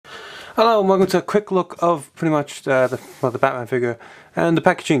Hello and welcome to a quick look of pretty much the Batman figure and the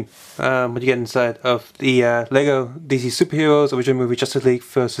packaging, what you get inside of the Lego DC Superheroes original movie Justice League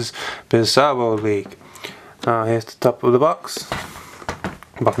versus Batzarro League. Here's the top of the box.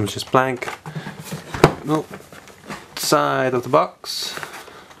 The bottom is just blank. No. Side of the box.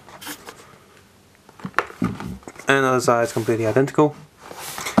 And the other side is completely identical.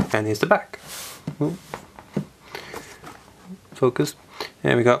 And here's the back. Ooh. Focus.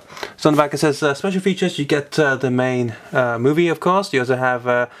 There we go. So on the back it says special features. You get the main movie, of course. You also have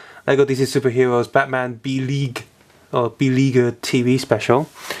Lego DC Superheroes Batman B-League or B-League TV special.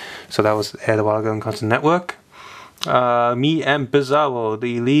 So that was aired a while ago on Cartoon Network. Me and Batzarro,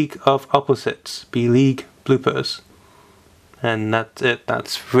 the League of Opposites, B-League bloopers. And that's it.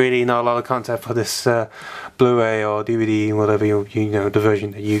 That's really not a lot of content for this Blu-ray or DVD, whatever you know, the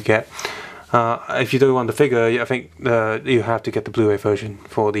version that you get. If you do want the figure, I think you have to get the Blu-ray version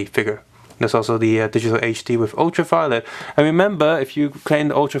for the figure. There's also the digital HD with ultraviolet. And remember, if you claim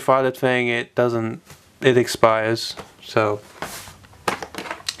the ultraviolet thing, it expires. So,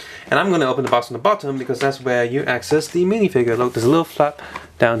 and I'm going to open the box on the bottom because that's where you access the minifigure. Look, there's a little flap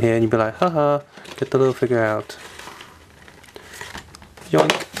down here, and you'll be like, haha, get the little figure out.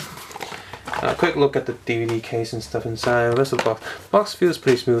 Yoink. A quick look at the DVD case and stuff inside. The rest of the box. The box feels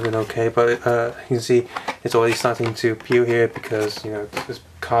pretty smooth and okay, but you can see it's already starting to peel here because, you know, it's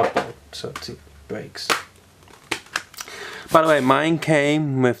cardboard, so it breaks. By the way, mine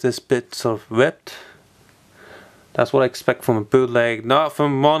came with this bit sort of ripped. That's what I expect from a bootleg, not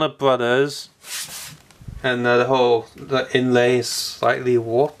from Warner Brothers. And the inlay is slightly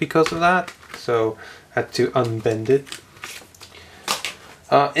warped because of that, so I had to unbend it.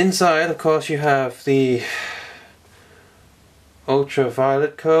 Inside, of course, you have the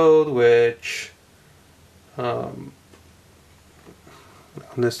ultraviolet code, which on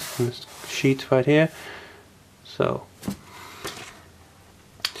this sheet right here. So,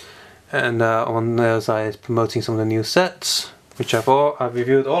 and on the other side is promoting some of the new sets, which I've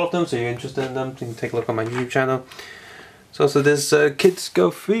reviewed all of them. So if you're interested in them, you can take a look on my YouTube channel. So there's Kids Go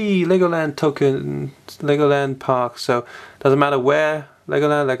Free Legoland token, Legoland Park. So doesn't matter where.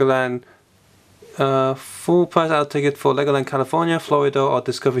 Legoland, full price out ticket for Legoland California, Florida, or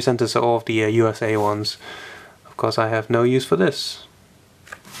Discovery Center, so all of the USA ones. Of course, I have no use for this.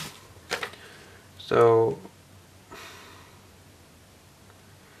 So,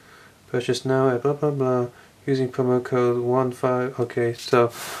 purchase now, blah blah blah, using promo code 15. Okay, so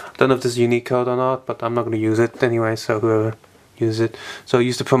I don't know if this is a unique code or not, but I'm not going to use it anyway, so whoever uses it. So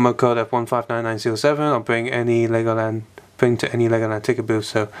use the promo code at 159907 or bring to any Legoland ticket booth.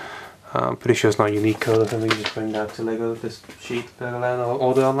 So I'm pretty sure it's not a unique code. I think we can just bring that to Lego, this sheet, Legoland, or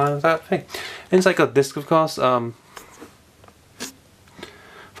order online with that thing. Inside got disc, of course.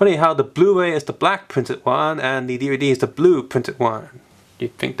 Funny how the Blu-ray is the black printed one and the DVD is the blue printed one.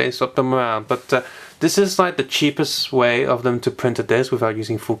 You'd think they swapped them around, but this is like the cheapest way of them to print a disc without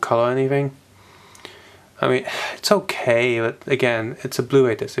using full color or anything. I mean, it's okay, but again, it's a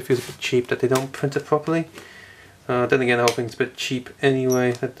Blu-ray disc. It feels a bit cheap that they don't print it properly. Then again, the whole thing's a bit cheap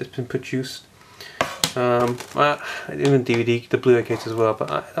anyway that it's been produced. Even DVD, the Blu-ray case as well, but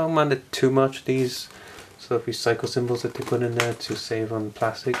I don't mind it too much. These sort of recycle symbols that they put in there to save on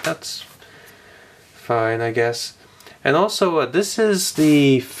plastic, that's fine, I guess. And also, this is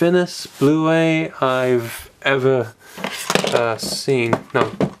the thinnest Blu-ray I've ever seen.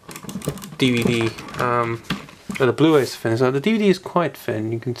 No, DVD. The Blu-ray is thin, so the DVD is quite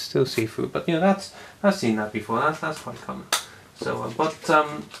thin. You can still see through, but you know I've seen that before. That's quite common. So, by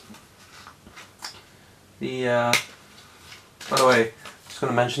the way, just going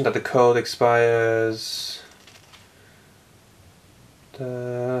to mention that the code expires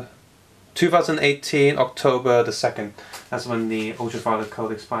 2018 October the 2nd. That's when the ultraviolet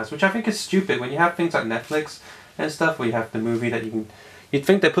code expires, which I think is stupid. When you have things like Netflix and stuff, where you have the movie that you can. You'd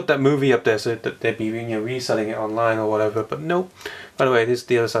think they put that movie up there so that they'd be reselling it online or whatever, but nope. By the way, this is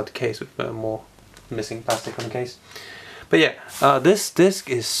the other side of the case with more missing plastic on the case. But yeah, this disc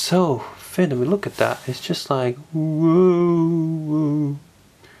is so thin. I mean, look at that. It's just like, whoa.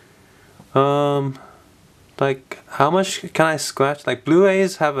 Like, how much can I scratch? Like,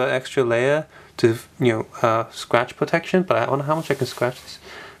 Blu-rays have an extra layer to, you know, scratch protection, but I wonder how much I can scratch this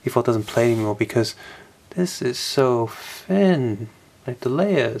before it doesn't play anymore, because this is so thin. Like the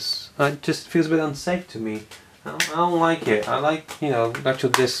layers, it just feels a bit unsafe to me. I don't like it. I like, you know,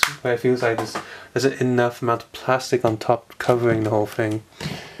 actual disc where it feels like there's an enough amount of plastic on top covering the whole thing.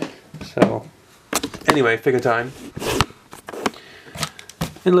 So, anyway, figure time.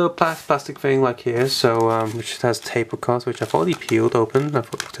 in a little plastic thing like here, so which has tape of course, which I've already peeled open.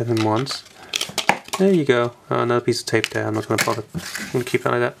 I've looked at him once. There you go. Another piece of tape there. I'm not going to bother. I'm going to keep it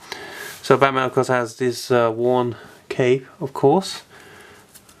like that. So Batman of course has this worn cape, of course.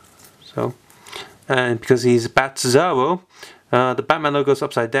 So, and because he's Batzarro, the Batman logo is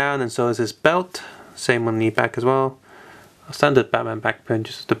upside down, and so is his belt. Same on the back as well. A standard Batman back print,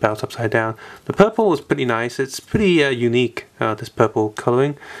 just the belt upside down. The purple was pretty nice. It's pretty unique, this purple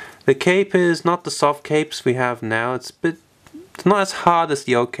coloring. The cape is not the soft capes we have now. It's not as hard as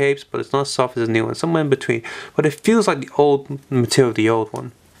the old capes, but it's not as soft as the new one. Somewhere in between. But it feels like the old material of the old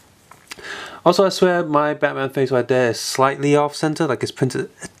one. Also, I swear my Batman face right there is slightly off center, like it's printed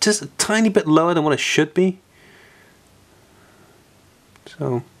just a tiny bit lower than what it should be.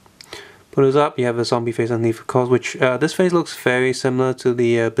 So, put it up, you have a zombie face underneath of course, which this face looks very similar to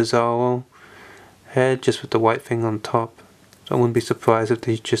the Batzarro head, just with the white thing on top. So I wouldn't be surprised if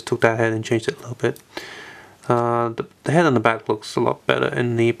they just took that head and changed it a little bit. The head on the back looks a lot better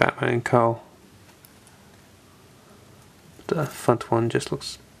in the Batman cowl. The front one just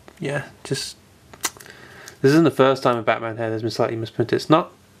looks, yeah, just... This isn't the first time a Batman head has been slightly misprinted. It's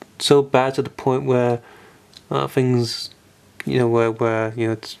not so bad to the point where things, you know, where you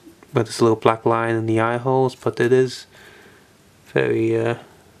know it's where there's a little black line in the eye holes, but it is very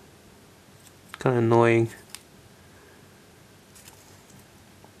kind of annoying.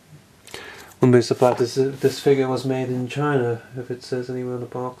 Wouldn't be surprised if this figure was made in China, if it says anywhere on the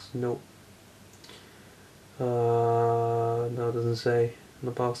box. Nope. No, it doesn't say on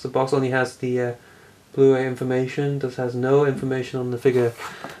the box. The box only has the Blu-ray information. This has no information on the figure,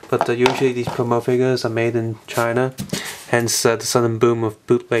 but usually these promo figures are made in China, hence the sudden boom of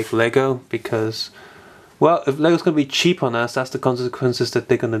bootleg Lego, because, well, if Lego's going to be cheap on us, that's the consequences that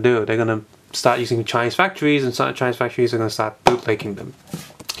they're going to do. They're going to start using Chinese factories, and some Chinese factories are going to start bootlegging them.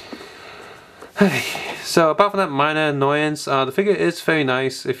 So apart from that minor annoyance, the figure is very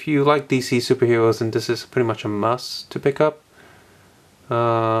nice. If you like DC superheroes, then this is pretty much a must to pick up.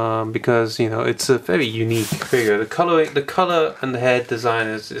 Because, you know, it's a very unique figure. The color and the head design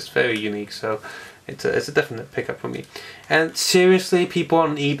is very unique, so it's a definite pickup for me. And seriously, people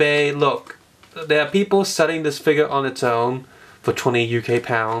on eBay, look, there are people selling this figure on its own for 20 UK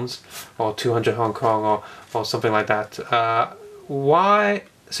pounds or 200 Hong Kong or something like that. Why,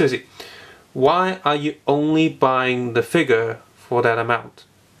 seriously, why are you only buying the figure for that amount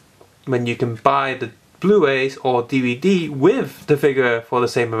when you can buy the Blu-rays or DVD with the figure for the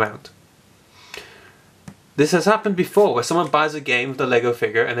same amount? This has happened before, where someone buys a game with the Lego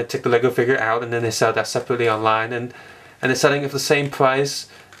figure and they take the Lego figure out and then they sell that separately online, and they're selling it for the same price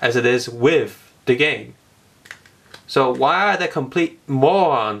as it is with the game. So why are there complete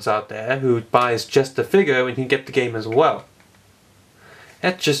morons out there who buys just the figure when you can get the game as well?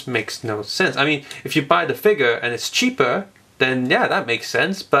 That just makes no sense. I mean, if you buy the figure and it's cheaper, then yeah, that makes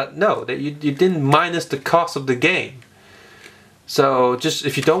sense. But no, you didn't minus the cost of the game. So just,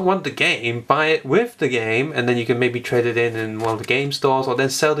 if you don't want the game, buy it with the game, and then you can maybe trade it in one of the game stores, or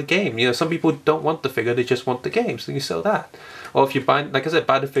then sell the game. You know, some people don't want the figure, they just want the game, so you sell that. Or if you buy, like I said,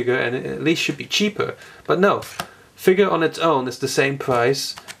 buy the figure, and it at least should be cheaper. But no, figure on its own is the same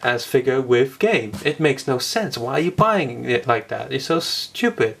price as figure with game. It makes no sense. Why are you buying it like that? It's so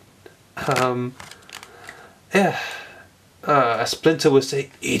stupid. Yeah. As Splinter would say,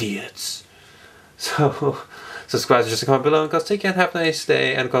 idiots. So, subscribe, just a comment below, and guys, take care and have a nice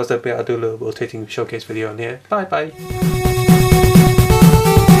day. And of course, I'll do a little rotating showcase video on here. Bye bye.